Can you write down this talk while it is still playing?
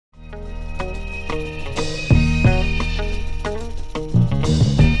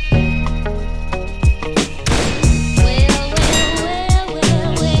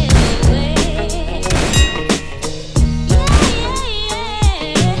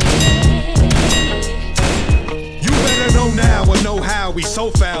so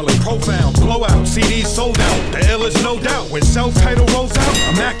foul and profound. Blowout, CDs sold out. The ill is no doubt. When Celph title rolls out,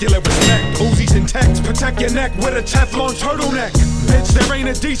 immaculate respect. Uzis and techs, protect your neck with a Teflon turtleneck. Bitch, there ain't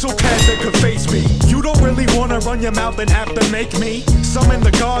a diesel cat that could face me. You don't really wanna run your mouth and have to make me summon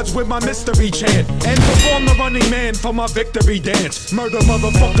the gods with my mystery chant and perform the running man for my victory dance. Murder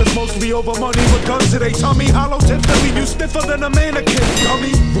motherfuckers mostly over money with guns to their tummy. Hollow tips that leave you stiffer than a mannequin,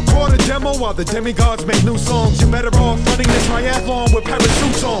 dummy. Record a demo while the demigods make new songs. You're better off running the triathlon with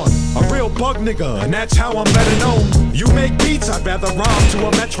parachutes on. A real bug nigga, and that's how I'm better known. You make beats, I'd rather rhyme to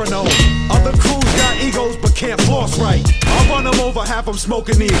a metronome. Other crews got egos but can't floss right. I'll run them over, have them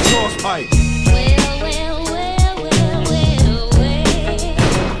smoking the exhaust pipe.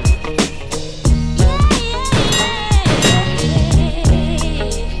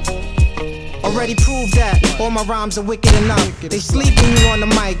 Already proved that all my rhymes are wicked enough. They sleeping you on the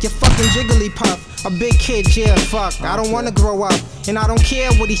mic, you're fucking Jigglypuff. A big kid, yeah, fuck. I don't wanna grow up, and I don't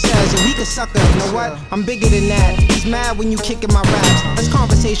care what he says. And he could suck up, you know what? I'm bigger than that. He's mad when you kicking my raps. That's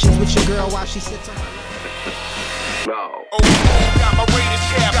conversations with your girl while she sits on my no. Old school got my Raiders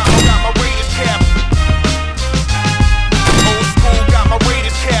cap. Got my Raiders cap. Old school got my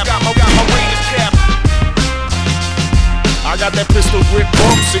Raiders cap. Got my Raiders cap. I got that pistol grip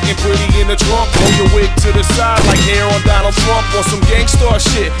bump, sitting pretty in the trunk. Roll your wig to the side like hair on Donald Trump. On some gangstar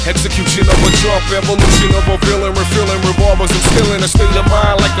shit, execution of a jump. Evolution of a villain, refilling revolvers. I'm still in a state of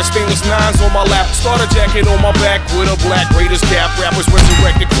mind like the stainless nines on my lap. Starter jacket on my back with a black Raiders cap. Rappers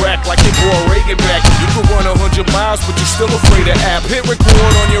resurrected crack like they brought Reagan back. You could run 100 miles, but you're still afraid of app. Hit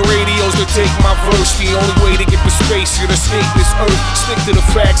record on your radios to take my verse. The only way to get the space and escape this earth. Stick to the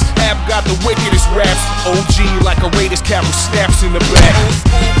facts, app got the wickedest raps. OG like a Raiders cap with snaps in the back. Old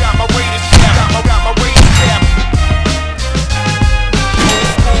school got my Raiders cap. Got my Raiders cap.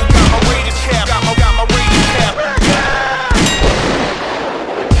 Old school got my Raiders cap. Got my Raiders cap.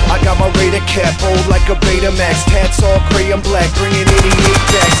 I got my Raider cap, old like a Betamax. Tats all gray and black, bringing 88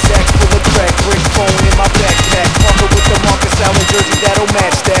 back. Sacks full of crack, brick phone in my backpack. Parker with the Marcus Allen jersey that'll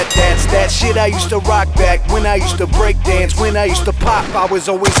match that. That's that shit I used to rock back when I used to break dance. When I used to pop, I was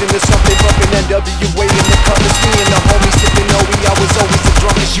always into something bumping NWA in the covers. Me and the homies sipping OE, I was always the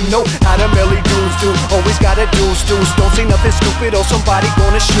drunkest. You know how the Melly dudes do. Always gotta deuce. Don't say nothing stupid or somebody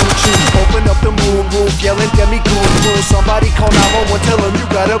gonna shoot you. Open up the moon roof, yelling Demigodz. Somebody call 911, tell them you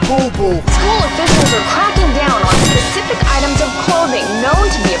got a boo-boo. School officials are cracking down on specific items of clothing known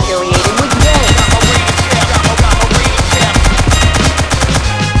to be affiliated with gangs.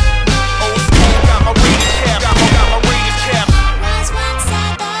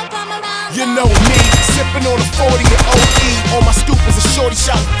 You know me, sipping on a 40 and OE. On my stoop is a shorty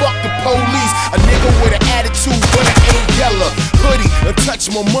shout, fuck the police. A nigga with an attitude, but I ain't yellow. Hoodie, and touch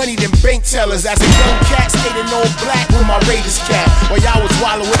more money than bank tellers. As a young cat, skating on black with my Raiders cap. While y'all was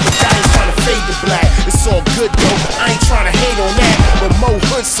wildin' with the guys trying to fade the black. It's all good though, I ain't trying to hate on that. But Mo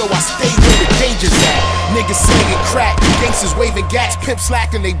Hunt, so I stay where the danger's at. Niggas slinging crack, gangsters waving gats, pimp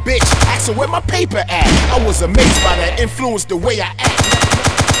slacking they bitch. Asking where my paper at. I was amazed by that, influenced the way I act.